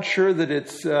 I'm not sure that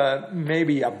it's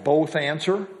maybe a both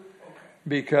answer,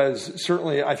 because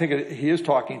certainly I think he is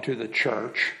talking to the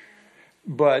church,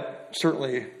 but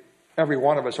certainly every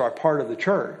one of us are part of the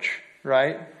church,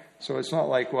 right? So it's not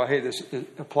like, well, hey, this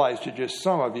applies to just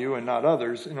some of you and not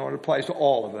others. It applies to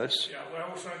all of us. Yeah, what I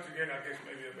was trying to get, I guess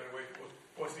maybe a better way,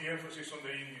 was the emphasis on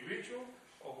the individual,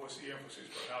 or was the emphasis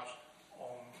perhaps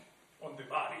on the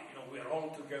body? We are all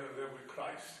together there with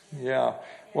Christ. Yeah.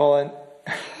 Well, and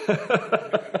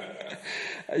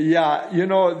yeah, the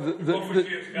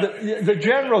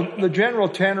general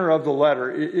tenor of the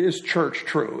letter is church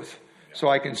truth. So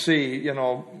I can see,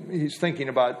 he's thinking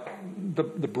about the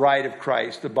bride of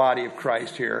Christ, the body of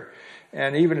Christ here.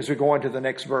 And even as we go into the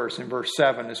next verse, in verse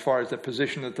 7, as far as the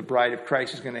position that the bride of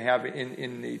Christ is going to have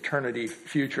in the eternity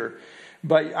future.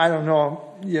 But I don't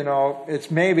know, it's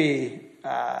maybe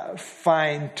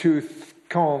fine-tooth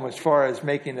comb as far as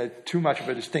making too much of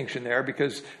a distinction there,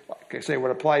 because, like I say,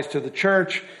 what applies to the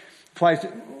church applies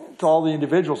to all the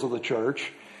individuals of the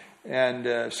church. And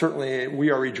certainly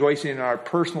we are rejoicing in our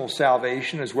personal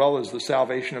salvation as well as the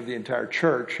salvation of the entire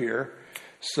church here.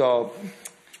 So,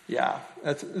 yeah,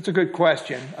 it's a good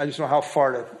question. I just don't know how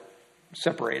far to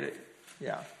separate it.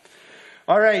 Yeah.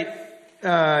 All right.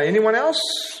 Anyone else?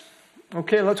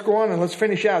 Okay, let's go on and let's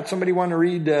finish out. Somebody want to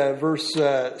read verse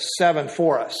 7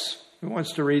 for us? Who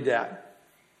wants to read that?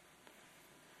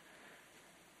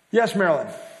 Yes, Marilyn.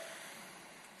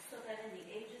 So that in the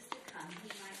ages to come he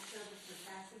might show the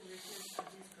surpassing riches of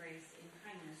his grace in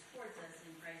kindness towards us in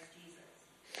Christ Jesus.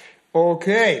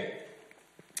 Okay.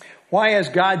 Why has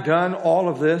God done all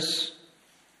of this?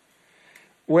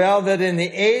 Well, that in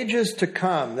the ages to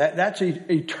come, that's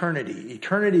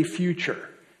eternity future.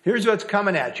 Here's what's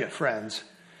coming at you, friends.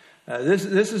 This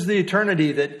is the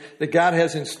eternity that God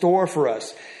has in store for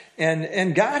us.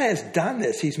 And God has done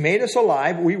this. He's made us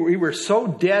alive. We were so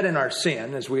dead in our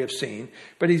sin, as we have seen.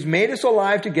 But He's made us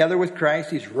alive together with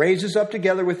Christ. He's raised us up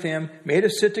together with Him. Made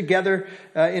us sit together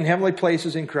in heavenly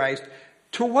places in Christ.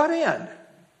 To what end?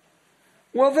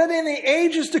 Well, that in the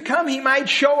ages to come He might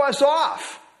show us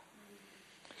off.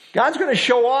 God's going to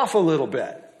show off a little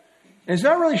bit. And it's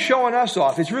not really showing us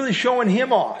off. It's really showing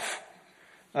Him off.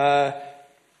 That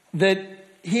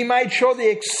He might show the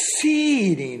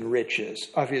exceeding riches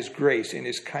of His grace and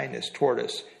His kindness toward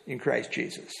us in Christ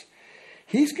Jesus.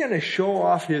 He's going to show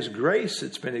off His grace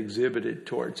that's been exhibited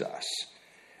towards us.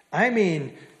 I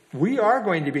mean, we are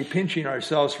going to be pinching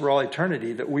ourselves for all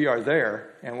eternity that we are there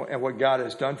and what God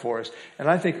has done for us. And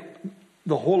I think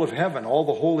the whole of heaven, all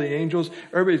the holy angels,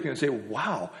 everybody's going to say,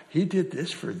 wow, He did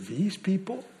this for these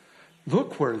people?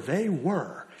 Look where they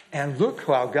were. And look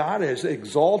how God has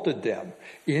exalted them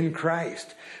in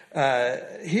Christ.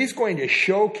 He's going to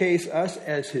showcase us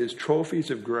as His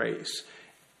trophies of grace.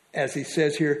 As He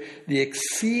says here, the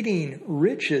exceeding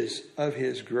riches of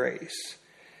His grace.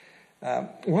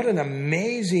 What an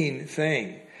amazing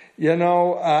thing.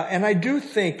 And I do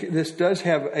think this does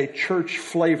have a church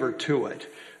flavor to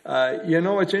it.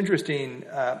 It's interesting.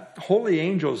 Holy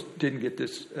angels didn't get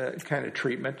this kind of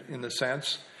treatment in the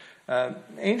sense.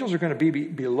 Angels are going to be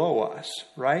below us,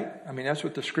 right? I mean, that's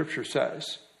what the Scripture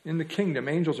says. In the kingdom,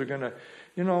 angels are going to,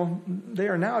 they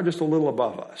are now just a little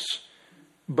above us.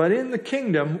 But in the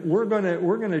kingdom, we're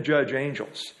going to judge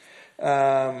angels.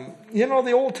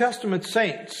 The Old Testament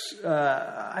saints,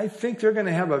 I think they're going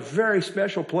to have a very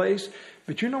special place.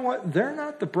 But you know what? They're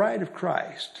not the bride of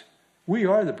Christ. We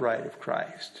are the bride of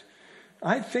Christ.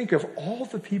 I think of all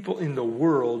the people in the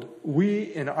world, we,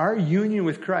 in our union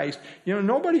with Christ,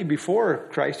 nobody before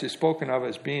Christ is spoken of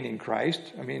as being in Christ.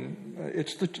 I mean,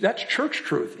 that's church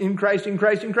truth. In Christ, in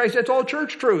Christ, in Christ. That's all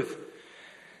church truth.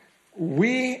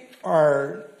 We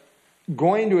are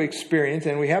going to experience,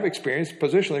 and we have experienced,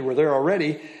 positionally we're there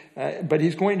already, but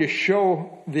He's going to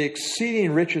show the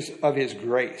exceeding riches of His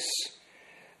grace.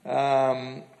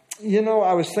 I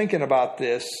was thinking about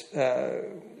this.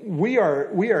 We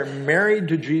are married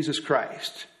to Jesus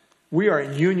Christ. We are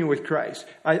in union with Christ.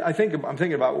 I'm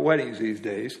thinking about weddings these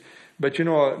days, But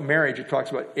marriage, it talks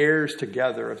about heirs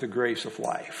together of the grace of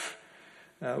life.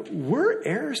 We're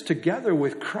heirs together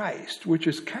with Christ, which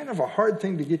is kind of a hard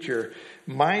thing to get your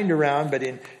mind around. But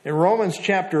in Romans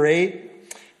chapter 8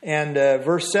 and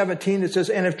verse 17, it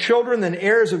says, "And if children, then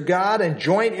heirs of God and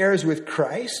joint heirs with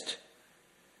Christ,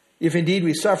 if indeed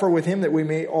we suffer with him, that we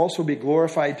may also be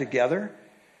glorified together."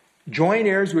 Joint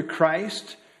heirs with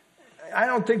Christ. I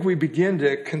don't think we begin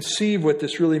to conceive what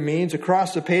this really means.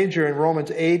 Across the page here in Romans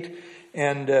 8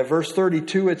 and verse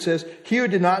 32, it says, "He who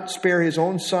did not spare his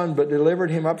own son, but delivered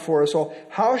him up for us all,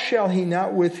 how shall he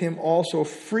not with him also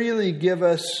freely give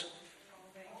us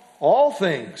all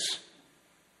things?"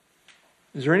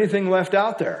 Is there anything left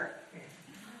out there?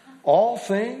 All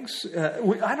things?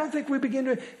 I don't think we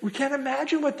can't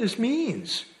imagine what this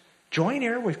means. Joint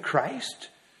heir with Christ?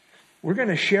 We're going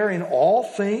to share in all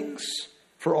things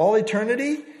for all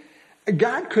eternity?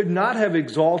 God could not have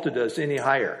exalted us any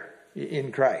higher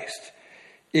in Christ.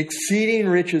 Exceeding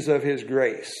riches of his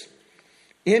grace.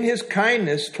 In his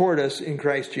kindness toward us in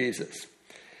Christ Jesus.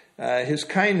 His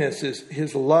kindness is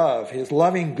his love, his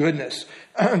loving goodness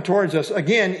towards us.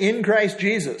 Again, in Christ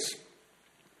Jesus.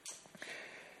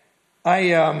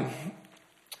 I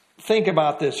think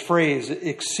about this phrase,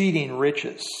 exceeding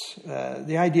riches.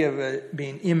 The idea of it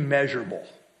being immeasurable.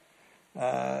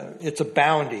 It's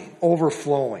abounding,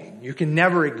 overflowing. You can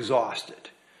never exhaust it.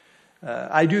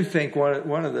 I do think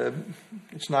one of the,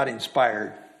 it's not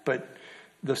inspired, but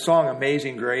the song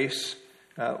Amazing Grace,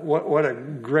 what a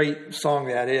great song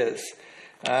that is.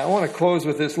 I want to close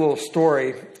with this little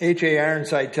story. H.A.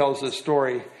 Ironside tells this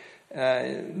story.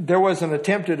 There was an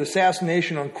attempted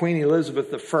assassination on Queen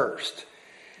Elizabeth I.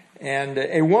 And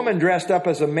a woman dressed up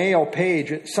as a male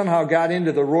page somehow got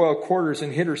into the royal quarters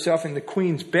and hid herself in the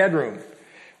Queen's bedroom,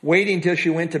 waiting till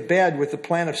she went to bed with the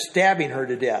plan of stabbing her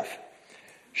to death.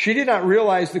 She did not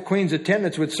realize the Queen's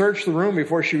attendants would search the room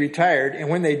before she retired, and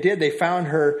when they did, they found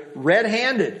her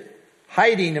red-handed,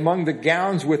 hiding among the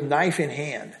gowns with knife in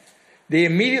hand. They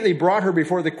immediately brought her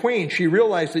before the Queen. She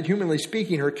realized that, humanly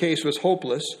speaking, her case was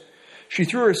hopeless. She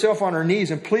threw herself on her knees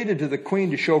and pleaded to the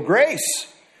Queen to show grace.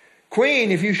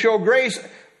 "Queen, if you show grace,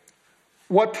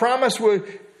 what promise will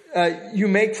you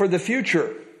make for the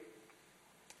future?"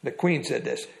 The Queen said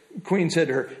this. The Queen said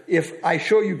to her, "If I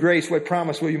show you grace, what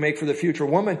promise will you make for the future?"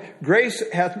 "Woman, grace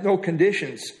hath no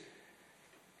conditions.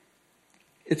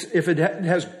 If it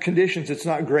has conditions, it's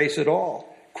not grace at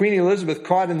all." Queen Elizabeth,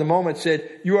 caught in the moment, said,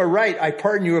 "You are right, I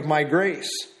pardon you of my grace."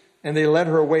 And they led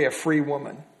her away a free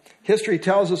woman. History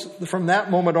tells us that from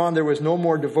that moment on, there was no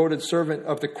more devoted servant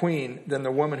of the Queen than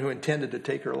the woman who intended to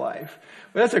take her life.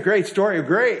 Well, that's a great story of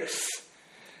grace.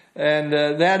 And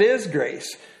that is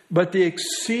grace. But the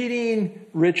exceeding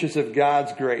riches of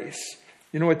God's grace.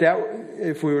 You know what that,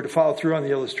 if we were to follow through on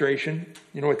the illustration,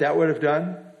 you know what that would have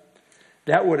done?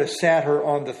 That would have sat her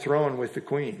on the throne with the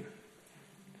Queen.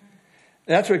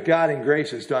 That's what God in grace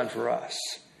has done for us.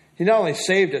 He not only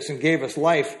saved us and gave us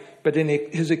life, but in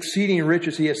his exceeding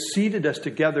riches, he has seated us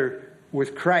together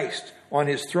with Christ on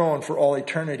his throne for all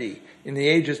eternity. In the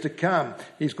ages to come,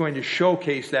 he's going to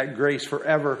showcase that grace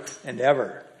forever and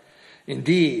ever.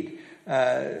 Indeed,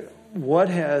 what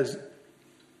has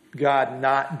God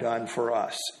not done for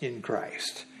us in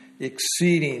Christ?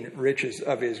 Exceeding riches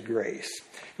of his grace.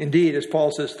 Indeed, as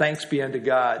Paul says, thanks be unto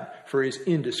God for his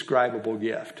indescribable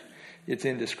gift. It's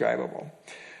indescribable.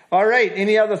 All right,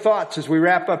 any other thoughts as we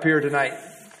wrap up here tonight?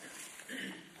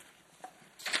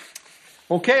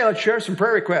 Okay, let's share some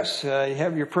prayer requests. You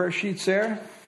have your prayer sheets there.